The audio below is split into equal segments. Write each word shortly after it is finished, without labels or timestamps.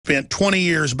spent 20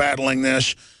 years battling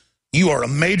this. You are a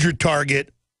major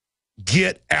target.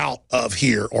 Get out of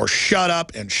here or shut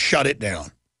up and shut it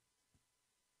down.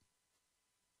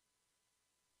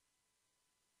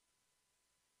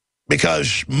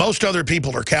 Because most other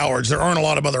people are cowards. There aren't a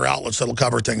lot of other outlets that'll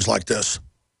cover things like this.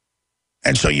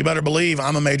 And so you better believe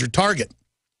I'm a major target.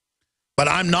 But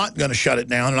I'm not going to shut it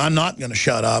down, and I'm not going to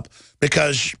shut up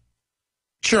because,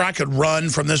 sure, I could run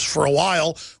from this for a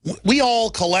while. We all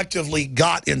collectively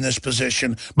got in this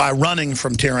position by running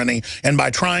from tyranny and by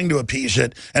trying to appease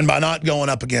it and by not going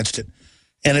up against it.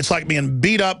 And it's like being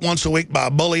beat up once a week by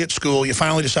a bully at school. You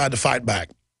finally decide to fight back.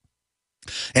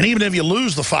 And even if you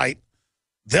lose the fight,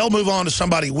 they'll move on to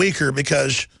somebody weaker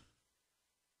because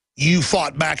you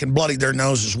fought back and bloodied their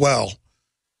nose as well.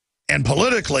 And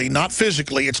politically, not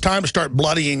physically, it's time to start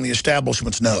bloodying the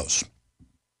establishment's nose.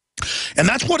 And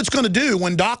that's what it's going to do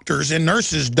when doctors and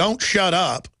nurses don't shut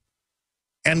up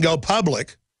and go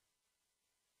public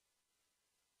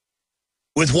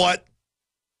with what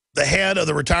the head of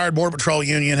the retired Border Patrol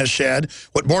Union has said,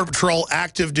 what Border Patrol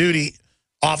active duty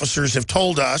officers have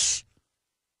told us,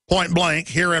 point blank,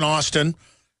 here in Austin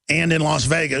and in Las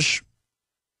Vegas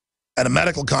at a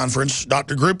medical conference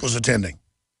Dr. Group was attending.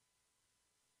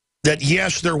 That,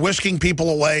 yes, they're whisking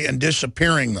people away and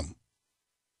disappearing them.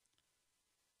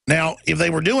 Now, if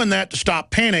they were doing that to stop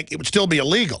panic, it would still be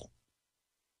illegal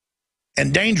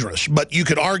and dangerous. But you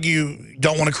could argue you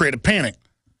don't want to create a panic.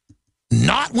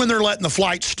 Not when they're letting the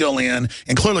flights still in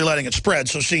and clearly letting it spread.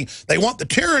 So, see, they want the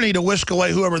tyranny to whisk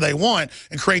away whoever they want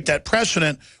and create that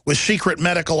precedent with secret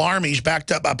medical armies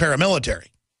backed up by paramilitary.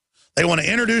 They want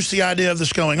to introduce the idea of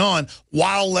this going on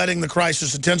while letting the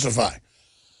crisis intensify.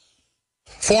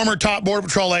 Former top Border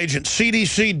Patrol agent,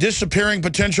 CDC disappearing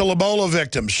potential Ebola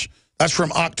victims. That's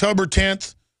from October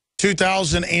 10th,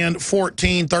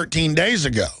 2014, 13 days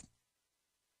ago.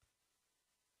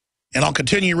 And I'll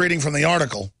continue reading from the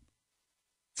article.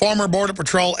 Former Border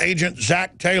Patrol agent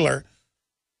Zach Taylor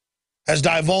has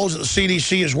divulged that the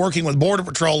CDC is working with Border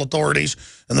Patrol authorities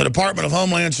and the Department of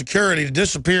Homeland Security to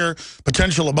disappear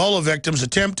potential Ebola victims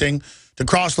attempting to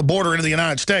cross the border into the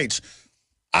United States.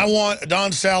 I want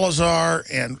Don Salazar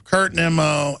and Kurt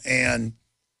Nimmo and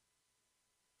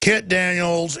Kit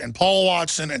Daniels and Paul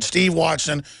Watson and Steve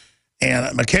Watson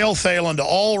and Mikhail Thalen to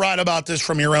all write about this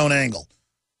from your own angle.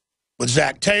 With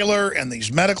Zach Taylor and these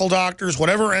medical doctors,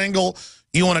 whatever angle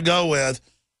you want to go with,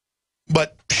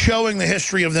 but showing the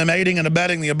history of them aiding and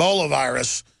abetting the Ebola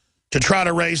virus to try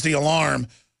to raise the alarm.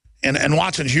 And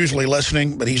Watson's usually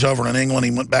listening, but he's over in England. He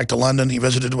went back to London. He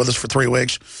visited with us for 3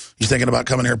 weeks. He's thinking about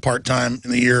coming here part-time in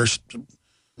the years to,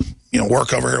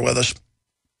 work over here with us.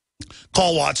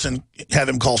 Call Watson, have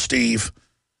him call Steve.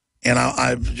 And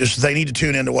they need to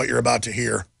tune into what you're about to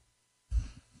hear.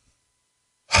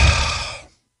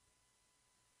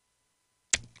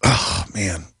 Oh,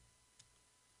 man.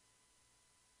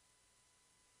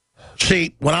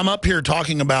 See, when I'm up here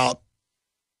talking about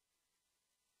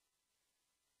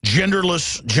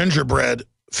genderless gingerbread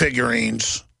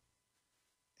figurines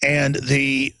and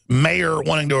the mayor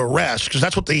wanting to arrest, because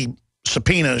that's what the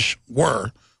subpoenas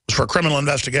was for a criminal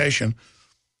investigation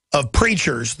of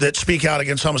preachers that speak out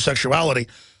against homosexuality.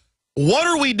 What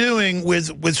are we doing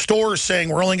with stores saying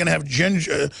we're only going to have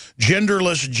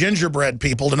genderless gingerbread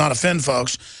people to not offend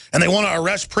folks, and they want to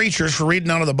arrest preachers for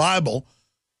reading out of the Bible,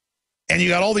 and you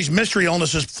got all these mystery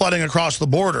illnesses flooding across the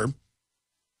border,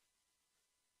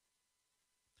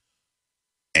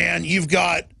 and you've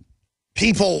got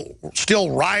people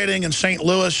still rioting in St.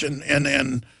 Louis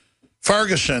and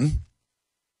Ferguson.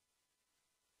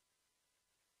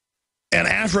 And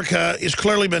Africa has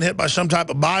clearly been hit by some type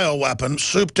of bioweapon,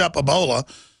 souped up Ebola.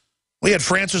 We had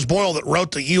Francis Boyle that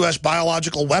wrote the U.S.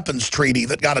 Biological Weapons Treaty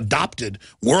that got adopted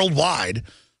worldwide.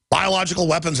 Biological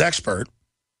weapons expert.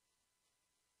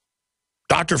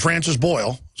 Dr. Francis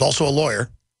Boyle is also a lawyer.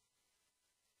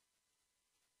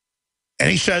 And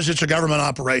he says it's a government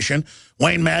operation.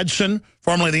 Wayne Madsen,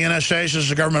 formerly the NSA, says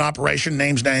it's a government operation,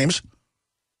 names names.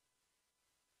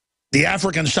 The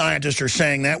African scientists are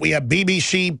saying that. We have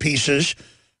BBC pieces,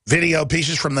 video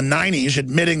pieces from the 90s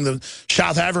admitting the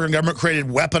South African government created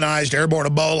weaponized airborne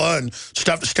Ebola and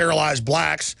stuff to sterilize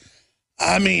blacks.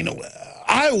 I mean,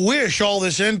 I wish all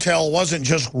this intel wasn't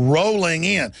just rolling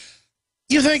in.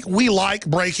 You think we like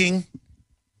breaking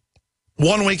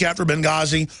 1 week after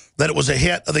Benghazi that it was a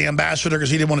hit of the ambassador because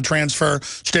he didn't want to transfer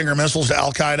Stinger missiles to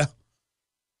Al-Qaeda?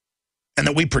 And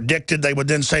that we predicted they would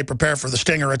then say, prepare for the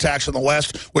Stinger attacks in the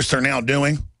West, which they're now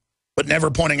doing, but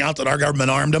never pointing out that our government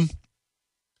armed them?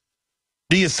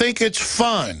 Do you think it's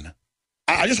fun?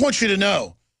 I just want you to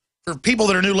know, for people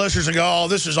that are new listeners and go, oh,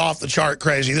 this is off the chart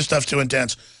crazy, this stuff's too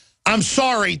intense. I'm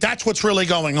sorry, that's what's really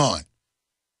going on.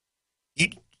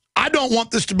 I don't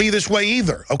want this to be this way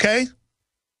either, okay?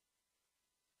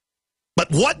 But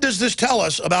what does this tell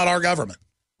us about our government?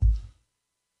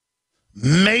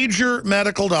 Major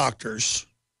medical doctors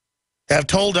have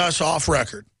told us off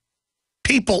record,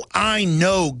 people I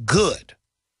know good,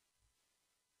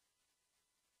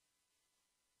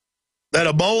 that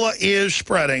Ebola is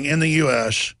spreading in the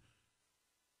U.S.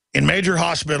 in major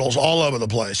hospitals all over the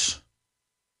place.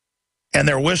 And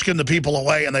they're whisking the people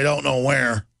away and they don't know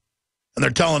where. And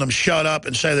they're telling them shut up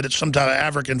and say that it's some type of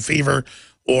African fever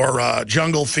or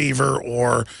jungle fever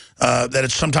or that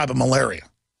it's some type of malaria,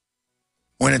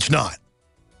 when it's not.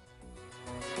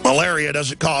 Malaria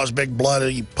doesn't cause big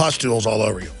bloody pustules all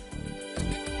over you.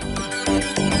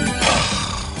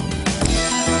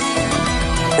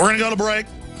 We're going to go to break.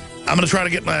 I'm going to try to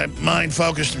get my mind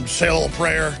focused and say a little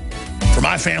prayer for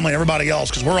my family and everybody else,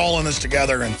 because we're all in this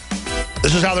together. And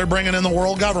this is how they're bringing in the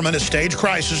world government. A stage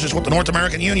crisis is what the North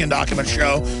American Union documents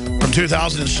show from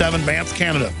 2007, Banff,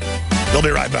 Canada. We'll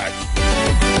be right back.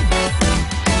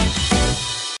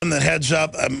 That heads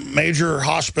up a major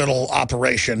hospital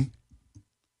operation,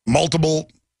 multiple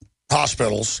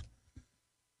hospitals,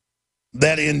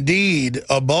 that indeed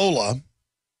Ebola,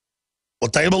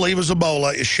 what they believe is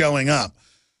Ebola, is showing up.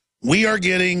 We are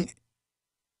getting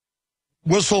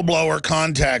whistleblower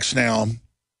contacts now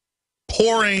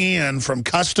pouring in from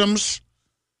Customs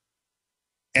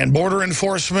and Border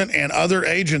Enforcement and other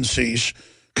agencies,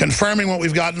 confirming what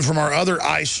we've gotten from our other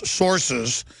ICE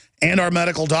sources and our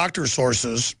medical doctor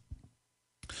sources,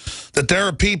 that there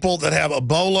are people that have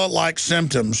Ebola-like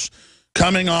symptoms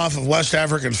coming off of West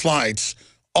African flights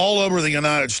all over the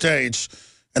United States,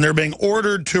 and they're being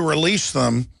ordered to release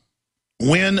them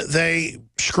when they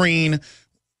screen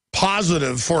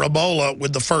positive for Ebola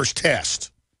with the first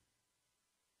test.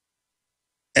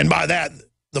 And by that,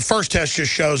 the first test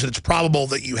just shows that it's probable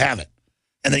that you have it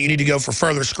and that you need to go for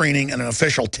further screening and an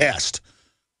official test.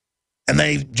 And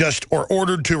they just are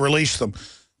ordered to release them.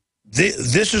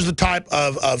 This is the type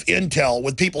of intel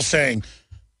with people saying,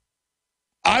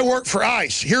 I work for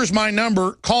ICE. Here's my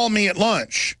number. Call me at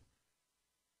lunch.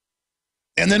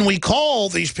 And then we call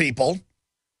these people,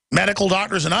 medical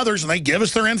doctors and others, and they give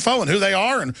us their info and who they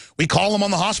are, and we call them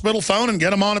on the hospital phone and get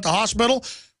them on at the hospital,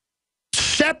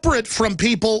 separate from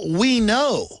people we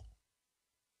know.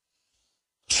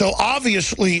 So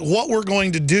obviously what we're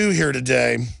going to do here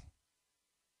today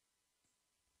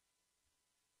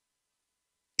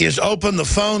is open the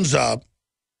phones up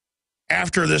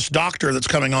after this doctor that's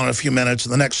coming on in a few minutes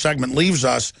and the next segment leaves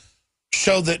us,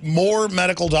 so that more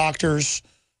medical doctors,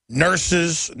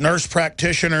 nurses, nurse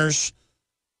practitioners,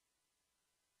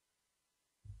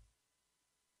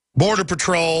 Border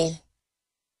Patrol,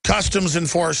 Customs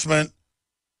Enforcement,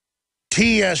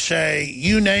 TSA,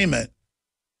 you name it,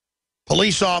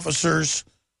 police officers,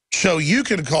 so you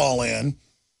can call in.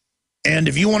 And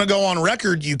if you want to go on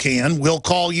record, you can. We'll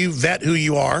call you, vet who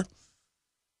you are.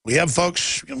 We have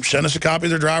folks send us a copy of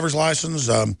their driver's license.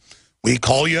 We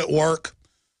call you at work.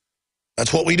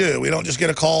 That's what we do. We don't just get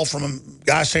a call from a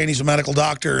guy saying he's a medical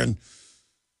doctor and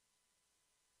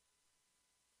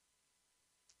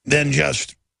then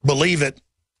just believe it.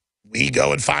 We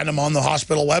go and find them on the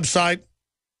hospital website.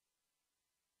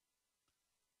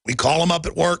 We call them up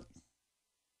at work.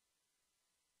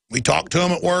 We talk to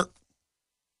them at work.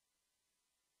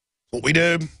 What we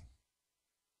do.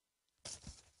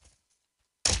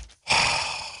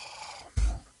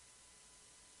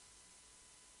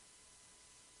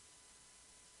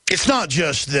 It's not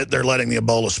just that they're letting the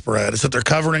Ebola spread. It's that they're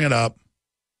covering it up.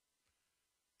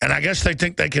 And I guess they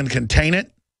think they can contain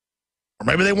it. Or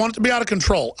maybe they want it to be out of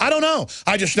control. I don't know.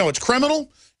 I just know it's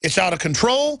criminal. It's out of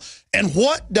control. And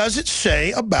what does it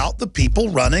say about the people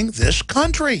running this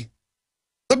country?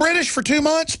 The British for 2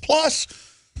 months plus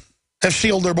have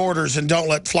sealed their borders and don't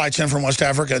let flights in from West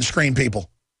Africa and screen people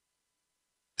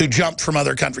who jumped from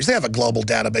other countries. They have a global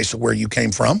database of where you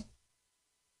came from.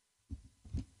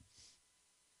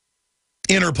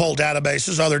 Interpol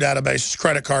databases, other databases,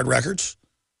 credit card records.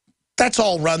 That's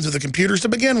all run through the computers to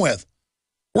begin with,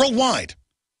 worldwide.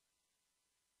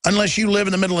 Unless you live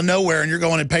in the middle of nowhere and you're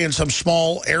going and paying some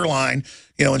small airline,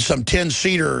 you know, in some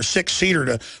 10-seater or 6-seater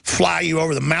to fly you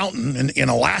over the mountain in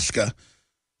Alaska.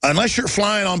 Unless you're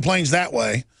flying on planes that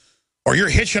way, or you're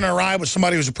hitching a ride with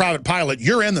somebody who's a private pilot,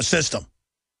 you're in the system.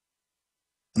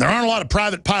 And there aren't a lot of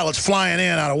private pilots flying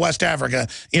in out of West Africa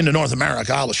into North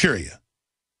America, I'll assure you.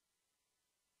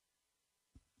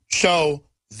 So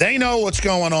they know what's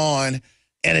going on,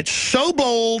 and it's so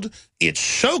bold, it's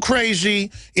so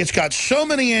crazy, it's got so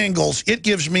many angles, it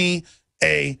gives me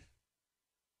a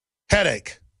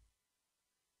headache.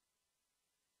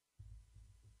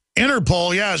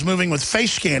 Interpol, yeah, is moving with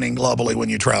face scanning globally when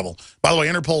you travel. By the way,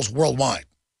 Interpol's worldwide.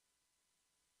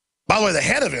 By the way, the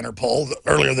head of Interpol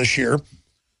earlier this year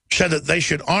said that they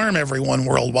should arm everyone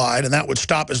worldwide, and that would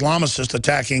stop Islamicists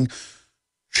attacking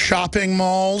shopping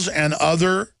malls and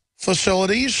other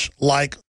facilities like